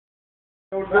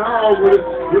no.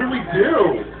 What do we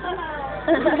do?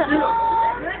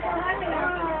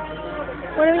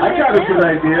 I got a good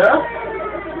idea.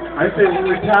 I say when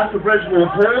we pass the bridge, we'll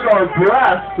hold our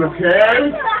breaths,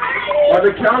 okay? On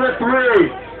the count of 3.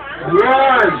 1,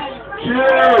 2, 3.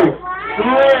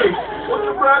 Hold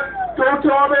your breath. Go,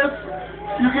 Thomas.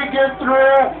 You can get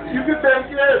through. You can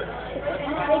make it.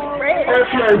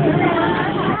 Okay.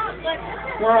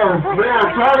 Oh, man.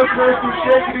 Thomas goes through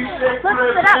shaking, shake,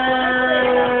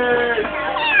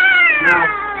 Now,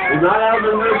 we're not out of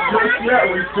the woods just yet.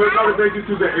 We still got to make it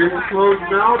to the enclosed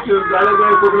mountains. I don't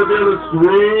know if we're going to be able to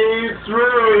squeeze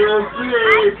through. You'll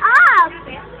see.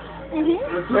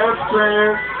 Let's hope so.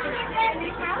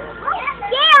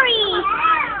 Scary!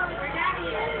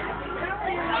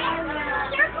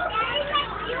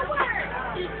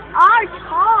 Are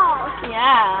tall.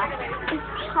 Yeah. It's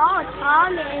tall,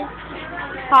 Thomas.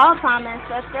 Tall Thomas,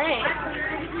 that's great.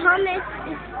 Thomas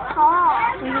is tall.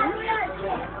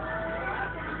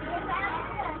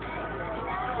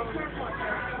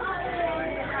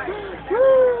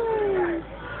 Woo!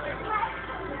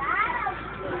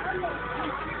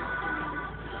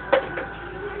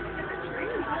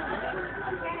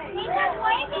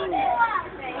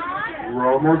 We're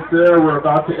almost there. We're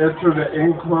about to enter the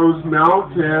enclosed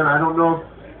mountain. I don't know if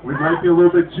we might be a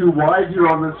little bit too wide here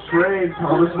on this train.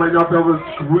 Thomas might not be able to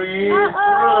squeeze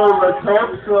through. Let's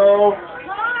hope so.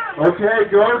 Okay,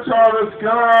 go Thomas,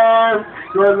 go.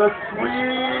 Good, let's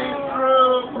squeeze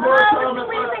through. Come on, Thomas,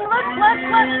 let's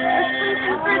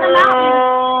squeeze through.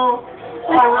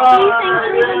 All right,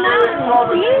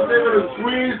 Thomas is able to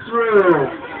squeeze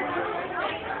through.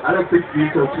 I don't think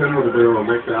Vito 10 would have been able to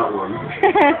make that one.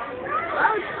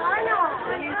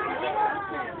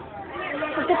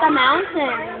 Look at the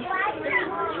mountain.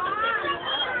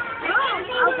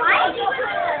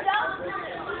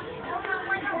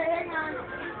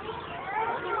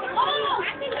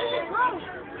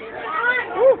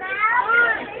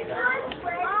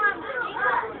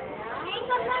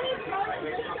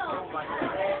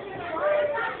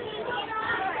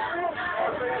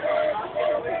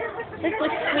 Look,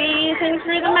 we're squeezing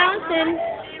through the mountain.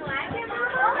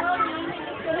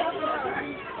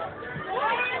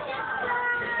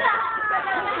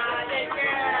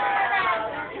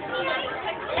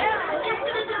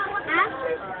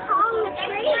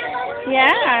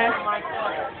 Yeah.